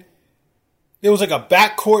 man. There was like a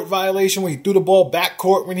backcourt violation where he threw the ball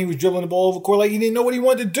backcourt when he was dribbling the ball over court. Like, he didn't know what he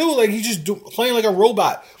wanted to do. Like, he's just playing like a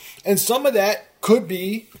robot. And some of that could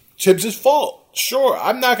be Tibbs' fault. Sure,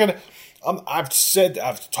 I'm not going to, I've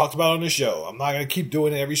talked about it on the show. I'm not going to keep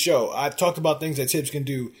doing it every show. I've talked about things that Tibbs can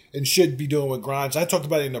do and should be doing with Grimes. I talked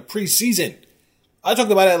about it in the preseason. I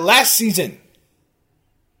talked about it last season.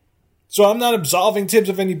 So I'm not absolving Tibbs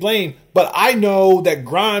of any blame, but I know that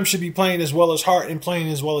Grimes should be playing as well as Hart and playing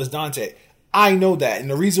as well as Dante. I know that. And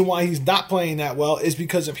the reason why he's not playing that well is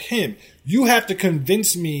because of him. You have to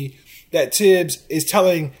convince me that Tibbs is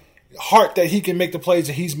telling Hart that he can make the plays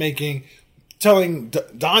that he's making, telling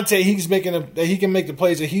Dante that he can make the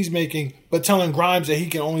plays that he's making, but telling Grimes that he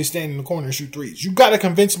can only stand in the corner and shoot threes. You got to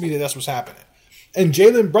convince me that that's what's happening. And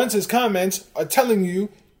Jalen Brunson's comments are telling you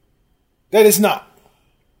that it's not.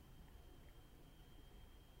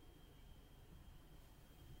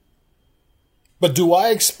 But do I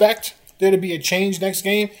expect there to be a change next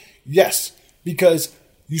game? Yes, because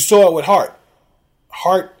you saw it with Hart.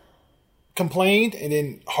 Hart complained, and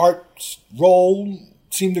then Hart's role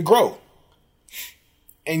seemed to grow.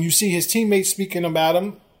 And you see his teammates speaking about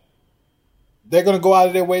him. They're going to go out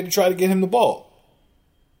of their way to try to get him the ball.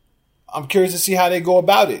 I'm curious to see how they go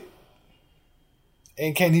about it.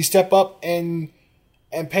 And can he step up and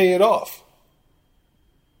pay it off?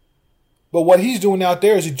 But what he's doing out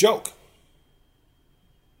there is a joke.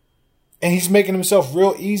 And he's making himself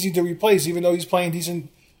real easy to replace, even though he's playing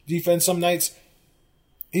decent defense some nights.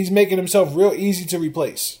 He's making himself real easy to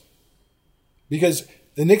replace. Because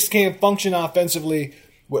the Knicks can't function offensively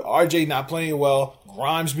with RJ not playing well,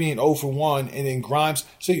 Grimes being 0 for 1, and then Grimes.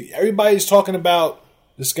 So everybody's talking about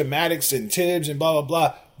the schematics and Tibbs and blah, blah,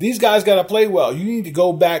 blah. These guys got to play well. You need to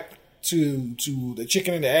go back to the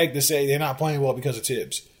chicken and the egg to say they're not playing well because of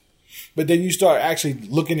Tibbs. But then you start actually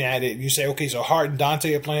looking at it and you say, okay, so Hart and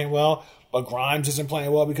Dante are playing well, but Grimes isn't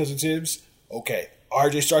playing well because of Tibbs. Okay,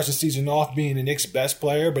 RJ starts the season off being the Knicks' best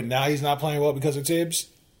player, but now he's not playing well because of Tibbs.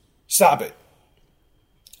 Stop it.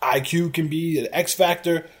 IQ can be an X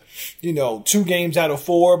factor, 2 games out of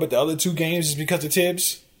 4, but the other 2 games is because of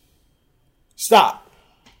Tibbs. Stop.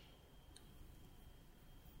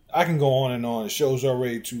 I can go on and on. The show's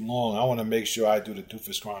already too long. I want to make sure I do the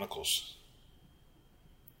Doofus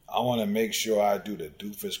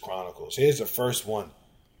Chronicles. Here's the first one.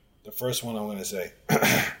 The first one I'm going to say.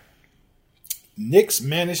 Knicks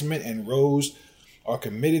management and Rose are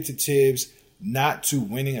committed to Tibbs not to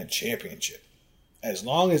winning a championship. As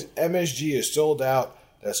long as MSG is sold out,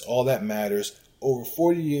 that's all that matters. Over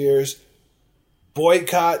 40 years,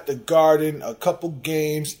 boycott the Garden a couple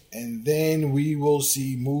games, and then we will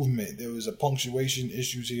see movement. There was a punctuation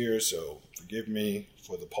issues here, so forgive me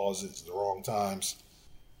for the pauses at the wrong times.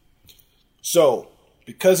 So,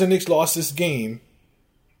 because the Knicks lost this game,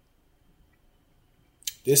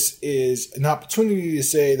 this is an opportunity to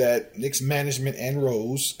say that Knicks management and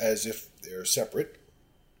Rose, as if they're separate,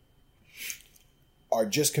 are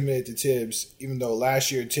just committed to Tibbs, even though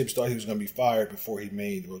last year Tibbs thought he was going to be fired before he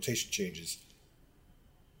made rotation changes.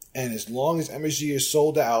 And as long as MSG is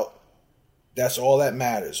sold out, that's all that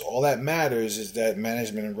matters. All that matters is that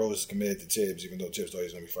management and Rose is committed to Tibbs, even though Tibbs thought he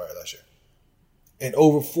was going to be fired last year. And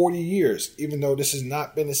over 40 years, even though this has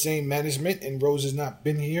not been the same management and Rose has not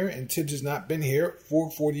been here and Tibbs has not been here for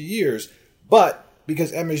 40 years, but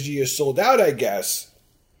because MSG is sold out, I guess,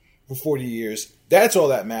 for 40 years, that's all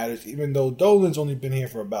that matters, even though Dolan's only been here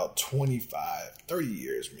for about 25, 30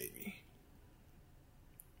 years maybe.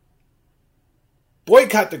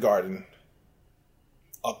 Boycott the Garden.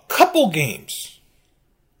 A couple games.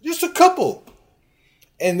 Just a couple.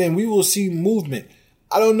 And then we will see movement.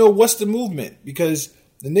 I don't know what's the movement because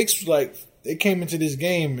the Knicks, they came into this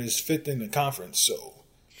game as 5th in the conference. So,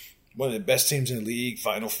 one of the best teams in the league,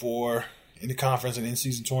 Final 4 in the conference and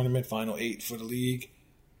in-season tournament, Final 8 for the league.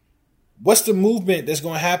 What's the movement that's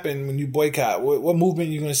going to happen when you boycott? What movement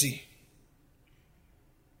are you going to see?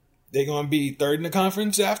 They're going to be 3rd in the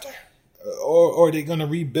conference after? Or are they going to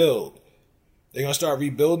rebuild? They're going to start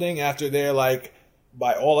rebuilding after they're,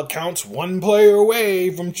 by all accounts, 1 player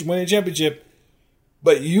away from winning a championship.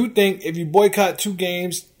 But you think if you boycott 2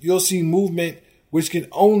 games, you'll see movement, which can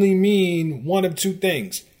only mean one of 2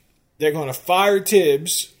 things. They're going to fire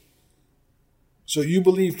Tibbs. So you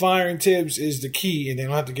believe firing Tibbs is the key and they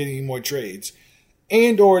don't have to get any more trades.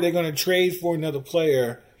 And or they're going to trade for another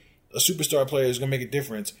player a superstar player is going to make a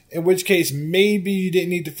difference. In which case, maybe you didn't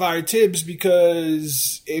need to fire Tibbs,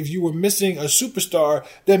 because if you were missing a superstar,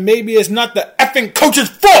 then maybe it's not the effing coach's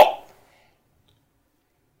fault.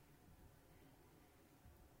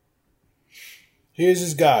 Here's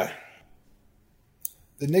this guy.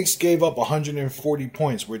 The Knicks gave up 140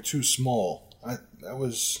 points. We're too small.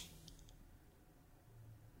 That's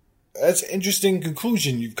an interesting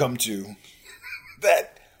conclusion you've come to.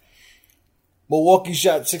 That Milwaukee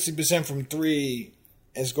shot 60% from three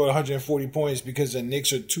and scored 140 points because the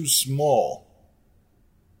Knicks are too small.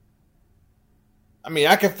 I mean,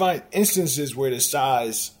 I can find instances where the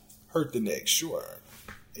size hurt the Knicks, sure,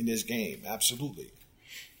 in this game, absolutely.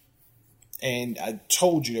 And I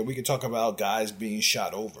told you that we could talk about guys being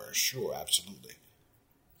shot over, sure, absolutely.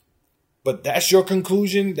 But that's your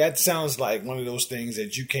conclusion? That sounds like one of those things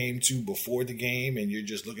that you came to before the game and you're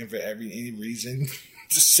just looking for any reason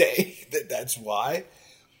to say that that's why.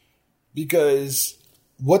 Because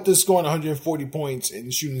what does scoring 140 points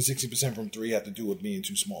and shooting 60% from three have to do with being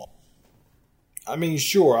too small? I mean,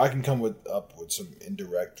 sure, I can come up with some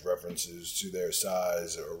indirect references to their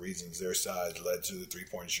size or reasons their size led to the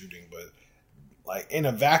three-point shooting, but like in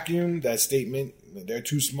a vacuum, that statement, they're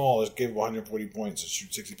too small, let's give 140 points and shoot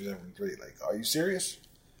 60% from three. Like, are you serious?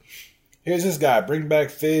 Here's this guy. Bring back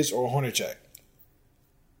Fizz or Hornacek.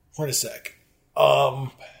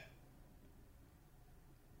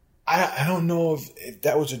 I don't know if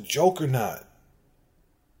that was a joke or not.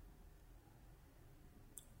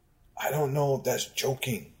 I don't know if that's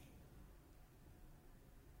joking.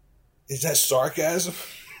 Is that sarcasm?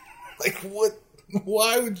 Like, what?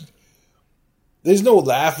 Why would... There's no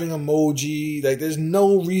laughing emoji. Like, there's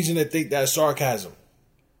no reason to think that's sarcasm.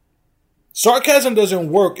 Sarcasm doesn't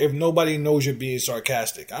work if nobody knows you're being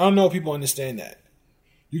sarcastic. I don't know if people understand that.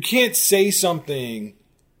 You can't say something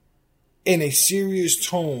in a serious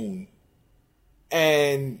tone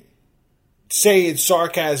and say it's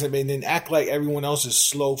sarcasm and then act like everyone else is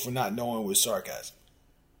slow for not knowing it was sarcasm.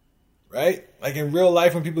 Right? Like in real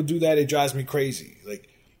life, when people do that, it drives me crazy. Like,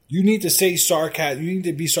 you need to say sarcasm. You need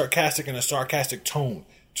to be sarcastic in a sarcastic tone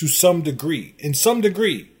to some degree. In some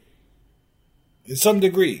degree.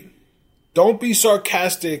 Don't be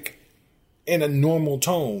sarcastic in a normal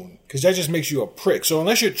tone, because that just makes you a prick. So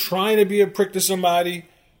unless you're trying to be a prick to somebody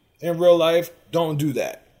in real life, don't do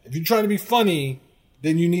that. If you're trying to be funny,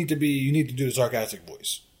 then you need to do the sarcastic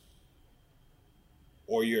voice.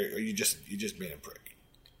 Or you're just being a prick.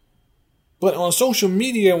 But on social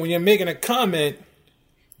media, when you're making a comment,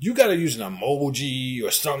 you got to use an emoji or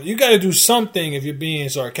something. You got to do something if you're being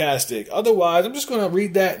sarcastic. Otherwise, I'm just going to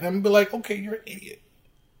read that and I'm going to be like, okay, you're an idiot.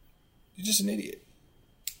 You're just an idiot.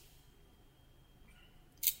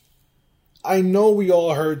 I know we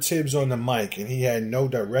all heard Tibbs on the mic and he had no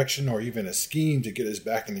direction or even a scheme to get us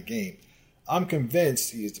back in the game. I'm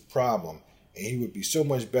convinced he is the problem and he would be so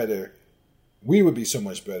much better. We would be so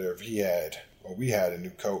much better if we had a new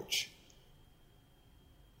coach.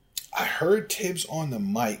 I heard Tibbs on the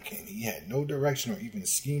mic and he had no direction or even a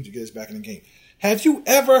scheme to get us back in the game. Have you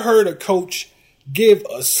ever heard a coach give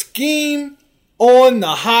a scheme on the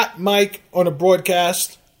hot mic on a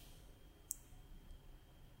broadcast?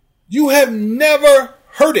 You have never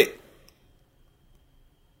heard it.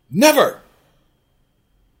 Never.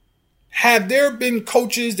 Have there been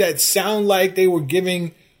coaches that sound like they were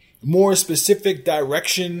giving more specific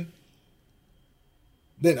direction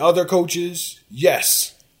than other coaches?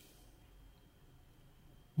 Yes.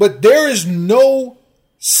 But there is no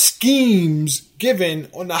schemes given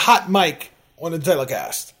on the hot mic on the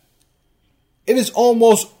telecast. It is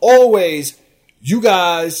almost always, you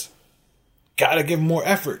guys got to give more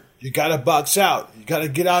effort. You got to box out. You got to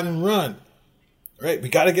get out and run. Right? We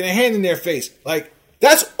got to get a hand in their face. Like,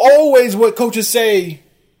 that's always what coaches say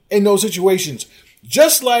in those situations.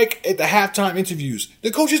 Just like at the halftime interviews.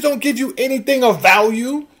 The coaches don't give you anything of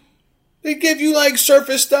value. They give you like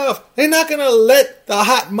surface stuff. They're not going to let the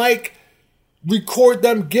hot mic record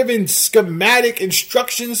them giving schematic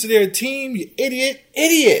instructions to their team. You idiot.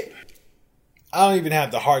 Idiot. I don't even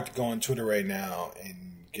have the heart to go on Twitter right now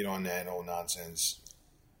and get on that old nonsense.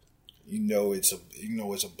 You know it's a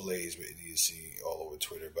blaze with idiocy all over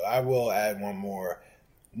Twitter. But I will add one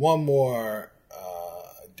more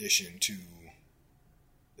addition to.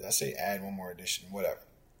 Did I say add one more addition? Whatever.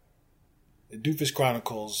 The Doofus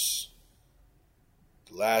Chronicles.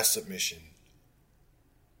 Last submission.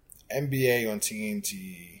 NBA on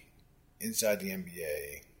TNT. Inside the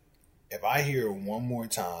NBA. If I hear one more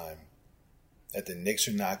time that the Knicks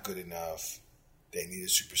are not good enough, they need a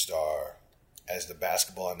superstar as the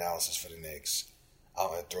basketball analysis for the Knicks, I'm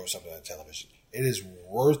going to throw something on the television. It is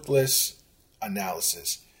worthless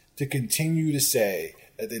analysis. to continue to say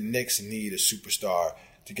that the Knicks need a superstar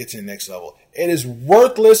to get to the next level. It is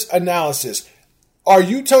worthless analysis. Are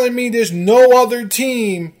you telling me there's no other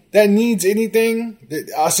team that needs anything,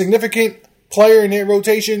 a significant player in their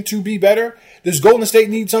rotation to be better? Does Golden State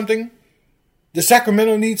need something? Does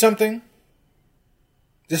Sacramento need something?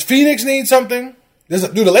 Does Phoenix need something? Do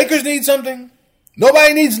the Lakers need something?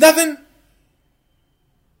 Nobody needs nothing?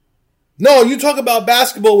 No, you talk about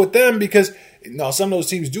basketball with them because some of those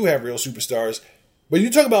teams do have real superstars. But you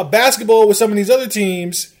talk about basketball with some of these other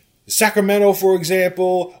teams, Sacramento, for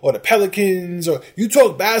example, or the Pelicans, or you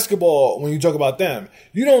talk basketball when you talk about them.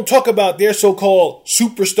 You don't talk about their so-called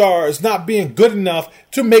superstars not being good enough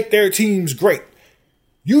to make their teams great.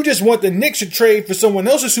 You just want the Knicks to trade for someone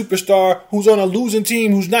else's superstar who's on a losing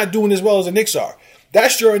team who's not doing as well as the Knicks are.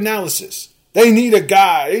 That's your analysis. They need a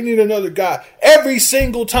guy. They need another guy. Every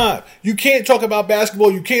single time. You can't talk about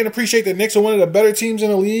basketball. You can't appreciate the Knicks are one of the better teams in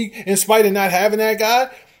the league in spite of not having that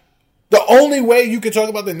guy. The only way you can talk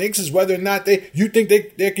about the Knicks is whether or not you think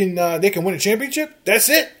they can win a championship. That's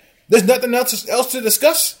it. There's nothing else to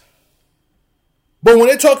discuss. But when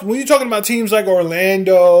you're talking about teams like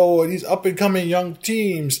Orlando or these up and coming young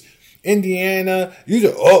teams, Indiana, you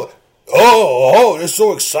just it's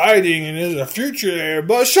so exciting and there's a future there.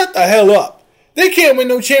 But shut the hell up. They can't win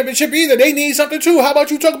no championship either. They need something too. How about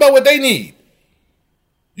you talk about what they need?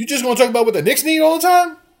 You just gonna talk about what the Knicks need all the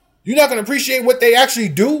time? You're not gonna appreciate what they actually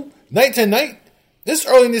do night to night? This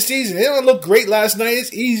early in the season, they didn't look great last night.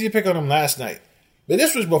 It's easy to pick on them last night. But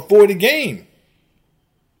this was before the game.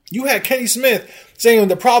 You had Kenny Smith saying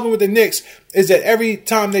the problem with the Knicks is that every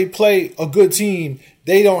time they play a good team,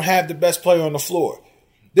 they don't have the best player on the floor.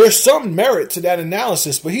 There's some merit to that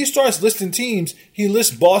analysis, but he starts listing teams. He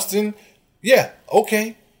lists Boston. Yeah,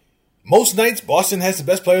 okay. Most nights, Boston has the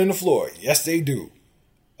best player on the floor. Yes, they do.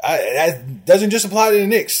 That doesn't just apply to the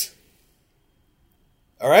Knicks.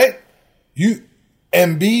 All right?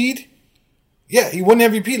 Embiid, yeah, he won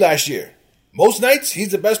MVP last year. Most nights, he's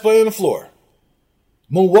the best player on the floor.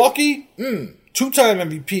 Milwaukee, two-time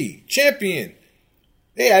MVP, champion.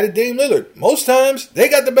 They added Dame Lillard. Most times, they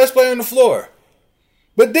got the best player on the floor.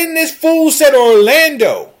 But then this fool said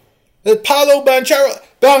Orlando, that Paolo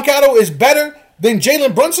Banchero is better than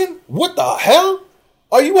Jalen Brunson? What the hell?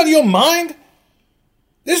 Are you out of your mind?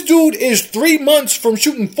 This dude is 3 months from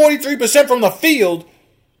shooting 43% from the field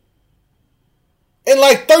and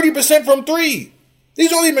like 30% from three.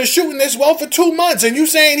 He's only been shooting this well for 2 months, and you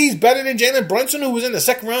saying he's better than Jalen Brunson, who was in the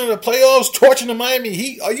second round of the playoffs torching the Miami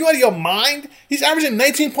Heat? Are you out of your mind? He's averaging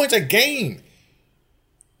 19 points a game.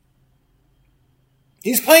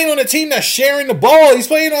 He's playing on a team that's sharing the ball. He's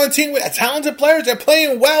playing on a team with talented players that are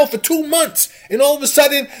playing well for 2 months. And all of a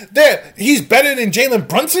sudden, he's better than Jalen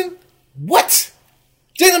Brunson? What?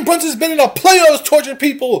 Jalen Brunson's been in the playoffs torturing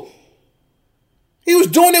people. He was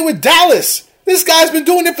doing it with Dallas. This guy's been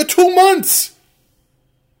doing it for 2 months.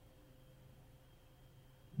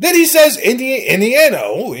 Then he says Indiana.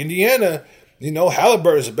 Oh, Indiana,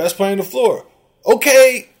 Halliburton is the best player on the floor.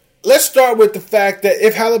 Okay. Let's start with the fact that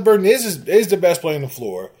if Halliburton is the best player on the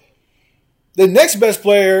floor, the next two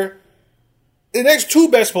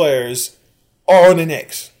best players are on the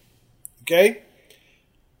Knicks. Okay?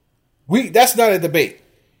 That's not a debate.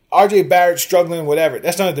 RJ Barrett struggling, whatever.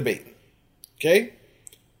 That's not a debate. Okay?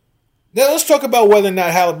 Now let's talk about whether or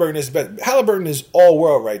not Halliburton is better. Halliburton is all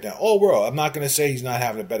world right now. All world. I'm not going to say he's not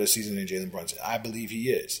having a better season than Jalen Brunson. I believe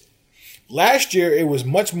he is. Last year, it was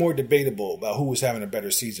much more debatable about who was having a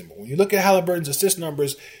better season. But when you look at Halliburton's assist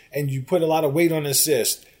numbers and you put a lot of weight on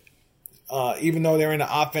assist, even though they're in an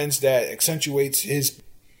offense that accentuates his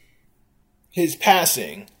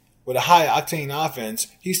passing with a high-octane offense,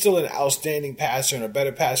 he's still an outstanding passer and a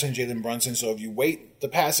better passer than Jalen Brunson. So if you weight the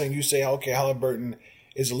passing, you say, okay, Halliburton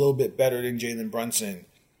is a little bit better than Jalen Brunson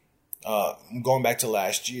going back to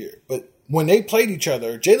last year. But when they played each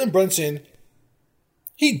other, Jalen Brunson,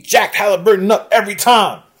 he jacked Halliburton up every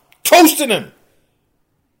time. Toasting him.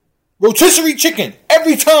 Rotisserie chicken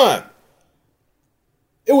every time.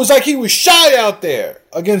 It was like he was shy out there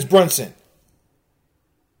against Brunson.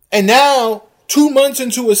 And now, 2 months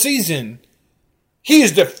into a season, he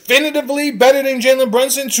is definitively better than Jalen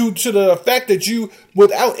Brunson to the effect that you,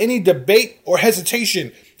 without any debate or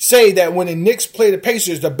hesitation, say that when the Knicks play the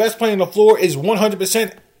Pacers, the best player on the floor is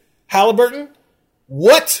 100% Halliburton?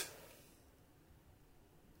 What?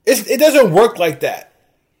 It doesn't work like that.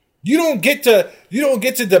 You don't get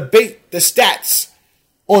to debate the stats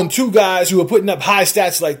on two guys who are putting up high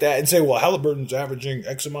stats like that and say, well, Halliburton's averaging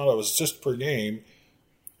X amount of assists per game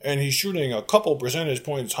and he's shooting a couple percentage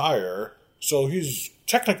points higher, so he's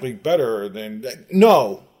technically better than that.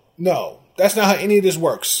 No. No, that's not how any of this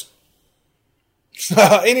works. It's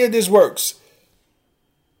not how any of this works.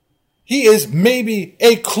 He is maybe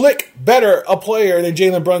a click better a player than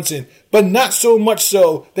Jalen Brunson, but not so much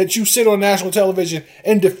so that you sit on national television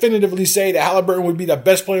and definitively say that Halliburton would be the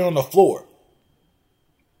best player on the floor.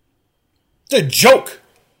 It's a joke.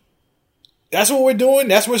 That's what we're doing.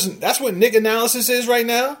 That's what Nick analysis is right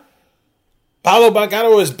now. Paolo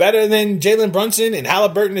Banchero is better than Jalen Brunson, and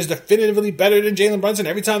Halliburton is definitively better than Jalen Brunson.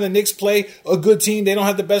 Every time the Knicks play a good team, they don't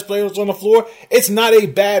have the best players on the floor. It's not a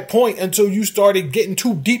bad point until you started getting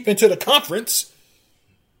too deep into the conference.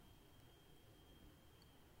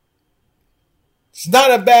 It's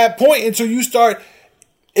not a bad point until you start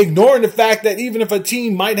ignoring the fact that even if a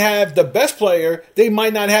team might have the best player, they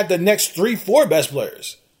might not have the next 3-4 best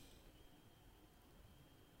players.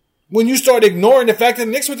 When you start ignoring the fact that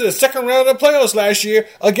the Knicks went to the second round of the playoffs last year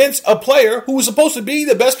against a player who was supposed to be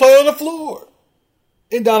the best player on the floor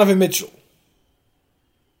in Donovan Mitchell.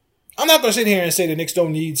 I'm not going to sit here and say the Knicks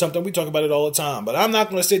don't need something. We talk about it all the time. But I'm not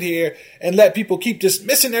going to sit here and let people keep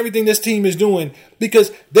dismissing everything this team is doing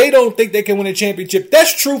because they don't think they can win a championship.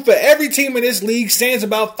 That's true for every team in this league. Stands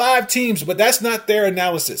about 5 teams, but that's not their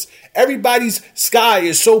analysis. Everybody's sky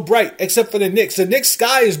is so bright except for the Knicks. The Knicks'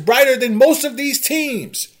 sky is brighter than most of these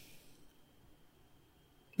teams.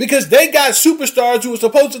 Because they got superstars who are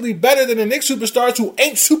supposedly better than the Knicks superstars who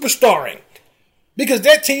ain't superstarring. Because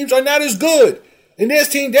their teams are not as good. And their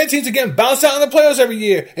teams are getting bounced out in the playoffs every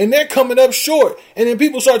year. And they're coming up short. And then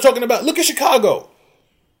people start talking about, look at Chicago.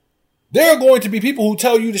 There are going to be people who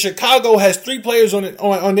tell you that Chicago has 3 players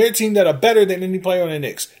on their team that are better than any player on the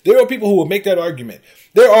Knicks. There are people who will make that argument.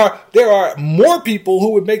 There are more people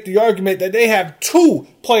who would make the argument that they have 2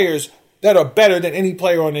 players that are better than any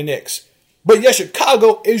player on the Knicks. But yes,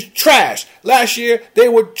 Chicago is trash. Last year, they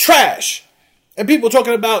were trash. And people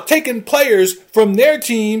talking about taking players from their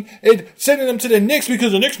team and sending them to the Knicks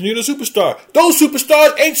because the Knicks need a superstar. Those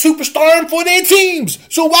superstars ain't superstarring for their teams.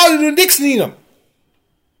 So why do the Knicks need them?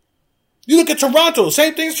 You look at Toronto.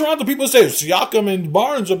 Same thing as Toronto. People say Siakam and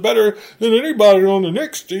Barnes are better than anybody on the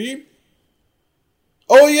Knicks team.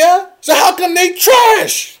 Oh, yeah? So how come they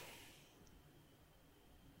trash?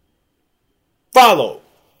 Follow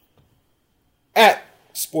at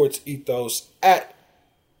Sports Ethos, at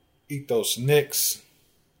Ethos Knicks.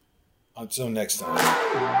 Until next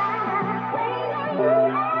time.